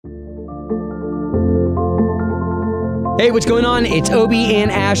Hey, what's going on? It's Obie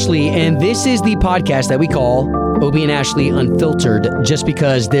and Ashley, and this is the podcast that we call Obie and Ashley Unfiltered, just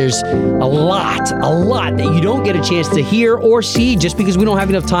because there's a lot that you don't get a chance to hear or see just because we don't have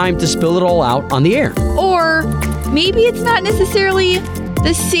enough time to spill it all out on the air. Or maybe it's not necessarily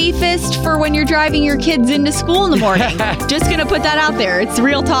the safest for when you're driving your kids into school in the morning. Just gonna put that out there. It's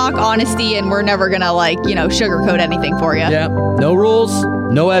real talk, honesty, and we're never gonna sugarcoat anything for you. Yeah, no rules,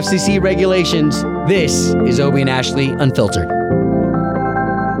 no FCC regulations. This is Obie and Ashley Unfiltered.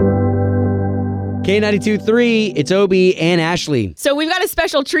 K92.3, it's Obie and Ashley. So we've got a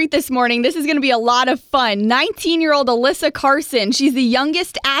special treat this morning. This is going to be a lot of fun. 19-year-old Alyssa Carson. She's the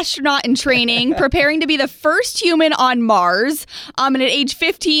youngest astronaut in training, preparing to be the first human on Mars. And at age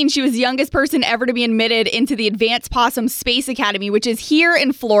 15, she was the youngest person ever to be admitted into the Advanced Possum Space Academy, which is here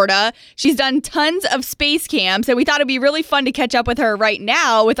in Florida. She's done tons of space camps, and we thought it'd be really fun to catch up with her right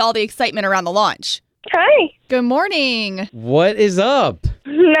now with all the excitement around the launch. Hi. Good morning. What is up?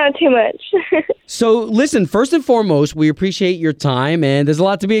 Not too much. So listen, first and foremost, we appreciate your time, and there's a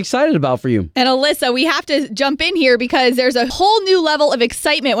lot to be excited about for you. And Alyssa, we have to jump in here because there's a whole new level of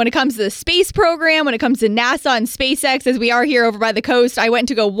excitement when it comes to the space program, when it comes to NASA and SpaceX, as we are here over by the coast. I went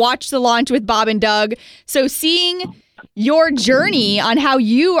to go watch the launch with Bob and Doug. So seeing your journey on how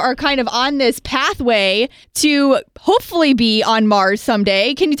you are kind of on this pathway to hopefully be on Mars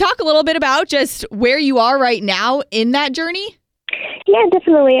someday. Can you talk a little bit about just where you are right now in that journey? Yeah,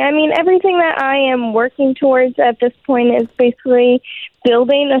 definitely. I mean, everything that I am working towards at this point is basically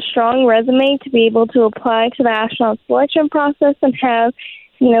building a strong resume to be able to apply to the astronaut selection process and have,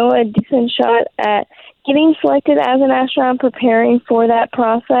 a decent shot at getting selected as an astronaut, preparing for that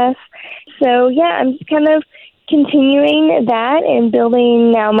process. So, yeah, I'm just kind of continuing that and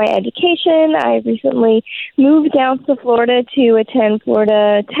building now my education. I recently moved down to Florida to attend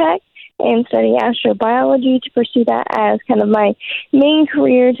Florida Tech and study astrobiology to pursue that as kind of my main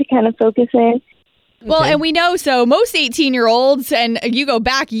career to kind of focus in. Well, and we know, so most 18-year-olds, and you go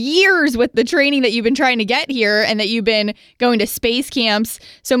back years with the training that you've been trying to get here and that you've been going to space camps.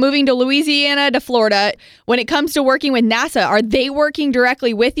 So moving to Louisiana to Florida, when it comes to working with NASA, are they working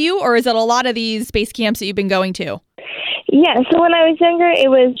directly with you, or is it a lot of these space camps that you've been going to? Yeah, so when I was younger, it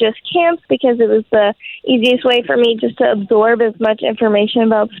was just camps because it was the easiest way for me just to absorb as much information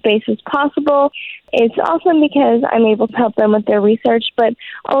about space as possible. It's awesome because I'm able to help them with their research, but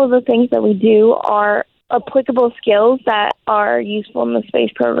all of the things that we do are applicable skills that are useful in the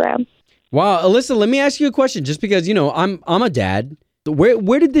space program. Wow, Alyssa, let me ask you a question, just because, I'm a dad.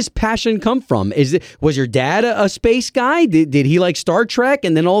 Where did this passion come from? Was your dad a space guy? Did he like Star Trek,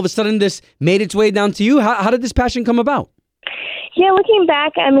 and then all of a sudden this made its way down to you? How did this passion come about? Yeah, looking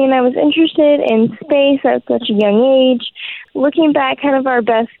back, I was interested in space at such a young age. Looking back, kind of our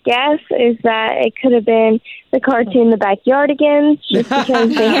best guess is that it could have been the cartoon The Backyardigans, just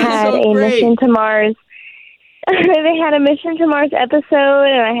because they had a mission to Mars. They had a mission to Mars episode,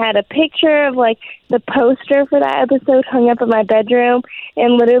 and I had a picture of the poster for that episode hung up in my bedroom.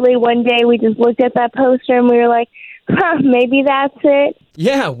 And literally one day we just looked at that poster and we were like, maybe that's it.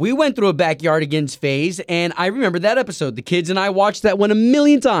 Yeah, we went through a Backyardigans phase, and I remember that episode. The kids and I watched that one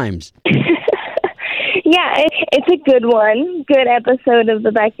 1,000,000 times. Yeah, it's a good one. Good episode of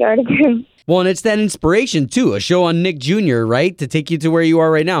The Backyardigans. Well, and it's that inspiration, too, a show on Nick Jr., right, to take you to where you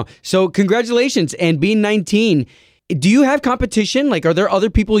are right now. So congratulations, and being 19, do you have competition? Are there other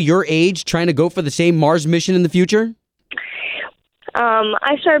people your age trying to go for the same Mars mission in the future?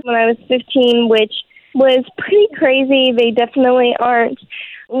 I started when I was 15, which was pretty crazy. They definitely aren't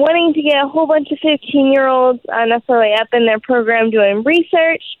wanting to get a whole bunch of 15-year-olds necessarily up in their program doing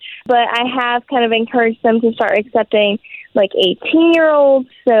research, but I have kind of encouraged them to start accepting 18-year-olds.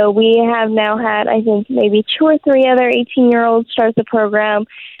 So we have now had, I think, maybe 2 or 3 other 18-year-olds start the program.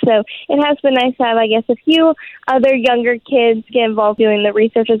 So it has been nice to have, I guess, a few other younger kids get involved doing the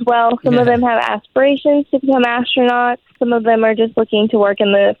research as well. Some of them have aspirations to become astronauts. Some of them are just looking to work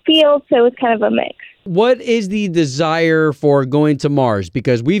in the field. So it's kind of a mix. What is the desire for going to Mars?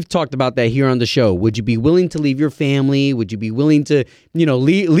 Because we've talked about that here on the show. Would you be willing to leave your family? Would you be willing to,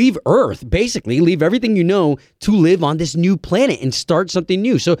 leave Earth, basically, leave everything you know to live on this new planet and start something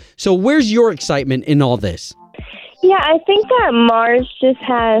new? So where's your excitement in all this? Yeah, I think that Mars just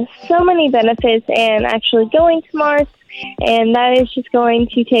has so many benefits, and actually going to Mars, and that is just going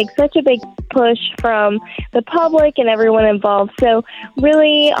to take such a big push from the public and everyone involved. So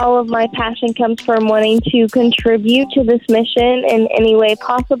really all of my passion comes from wanting to contribute to this mission in any way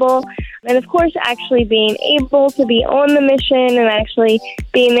possible. And of course, actually being able to be on the mission and actually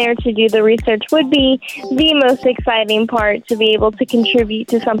being there to do the research would be the most exciting part, to be able to contribute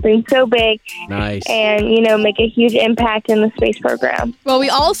to something so big. Nice. And, make a huge impact in the space program. Well, we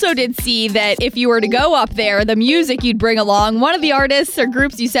also did see that if you were to go up there, the music you'd bring along, one of the artists or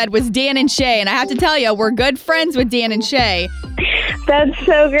groups you said was Dan and Shay. And I have to tell you, we're good friends with Dan and Shay. That's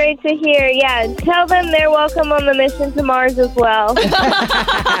so great to hear. Yeah, tell them they're welcome on the mission to Mars as well.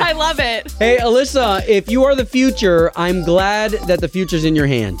 I love it. Hey, Alyssa, if you are the future, I'm glad that the future's in your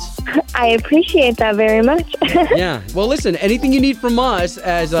hands. I appreciate that very much. Yeah. Well, listen, anything you need from us,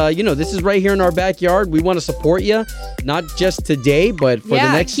 as this is right here in our backyard. We want to support you, not just today, but for the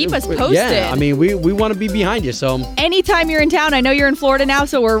next. Keep us posted. Yeah, I mean, we want to be behind you. So anytime you're in town, I know you're in Florida now,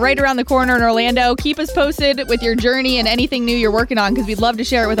 so we're right around the corner in Orlando. Keep us posted with your journey and anything new you're working on, because we'd love to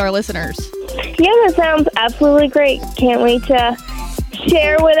share it with our listeners. Yeah, that sounds absolutely great. Can't wait to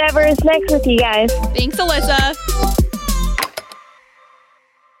share whatever is next with you guys. Thanks, Alyssa.